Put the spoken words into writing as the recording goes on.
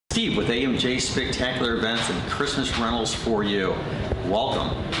Steve with AMJ Spectacular Events and Christmas Rentals for you.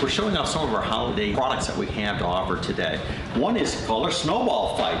 Welcome. We're showing off some of our holiday products that we have to offer today. One is called our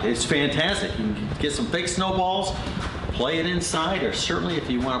Snowball Fight. It's fantastic. You can get some fake snowballs, play it inside, or certainly if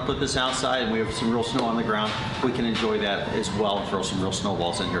you want to put this outside and we have some real snow on the ground, we can enjoy that as well and throw some real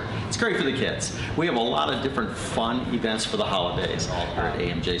snowballs in here. It's great for the kids. We have a lot of different fun events for the holidays all here at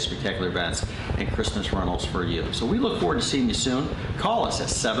AMJ Spectacular Events and Christmas Rentals for you. So we look forward to seeing you soon. Call us at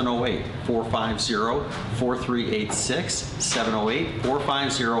 708-450-4386,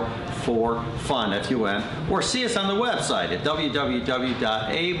 708-450-4FUN, F-U-N, or see us on the website at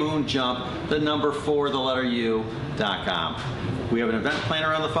www.amoonjump4u.com. We have an event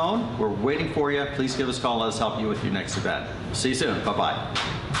planner on the phone. We're waiting for you. Please give us a call. Let us help you with your next event. See you soon.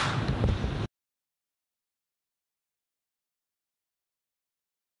 Bye-bye.